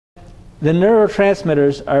The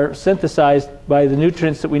neurotransmitters are synthesized by the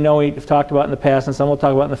nutrients that we know we've talked about in the past and some we'll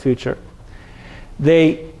talk about in the future.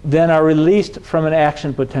 They then are released from an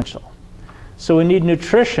action potential. So we need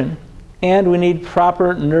nutrition and we need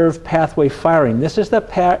proper nerve pathway firing. This is the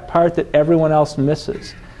part that everyone else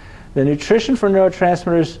misses. The nutrition for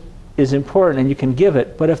neurotransmitters is important and you can give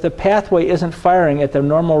it, but if the pathway isn't firing at the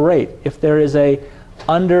normal rate, if there is a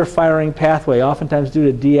under-firing pathway, oftentimes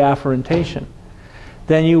due to deafferentation,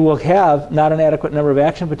 then you will have not an adequate number of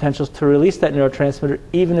action potentials to release that neurotransmitter,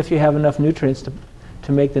 even if you have enough nutrients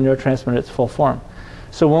to make the neurotransmitter its full form.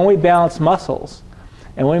 So when we balance muscles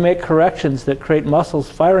and we make corrections that create muscles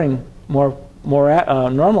firing more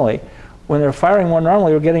normally, when they're firing more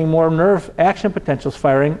normally, we're getting more nerve action potentials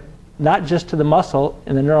firing, not just to the muscle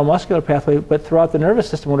in the neuromuscular pathway, but throughout the nervous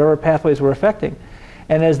system, whatever pathways we're affecting.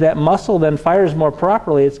 And as that muscle then fires more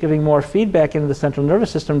properly, it's giving more feedback into the central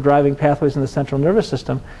nervous system, driving pathways in the central nervous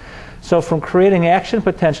system. So from creating action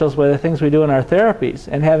potentials by the things we do in our therapies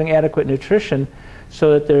and having adequate nutrition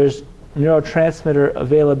so that there's neurotransmitter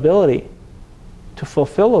availability to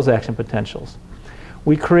fulfill those action potentials,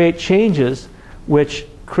 we create changes which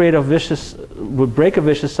create a vicious, would break a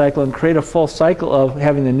vicious cycle and create a full cycle of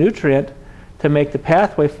having the nutrient to make the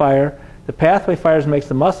pathway fire. The pathway fires, makes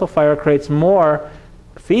the muscle fire, creates more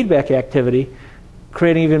feedback activity,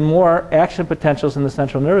 creating even more action potentials in the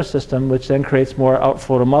central nervous system, which then creates more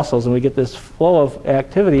outflow to muscles, and we get this flow of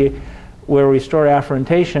activity where we restore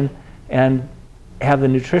afferentation and have the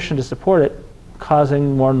nutrition to support it,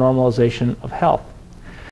 causing more normalization of health.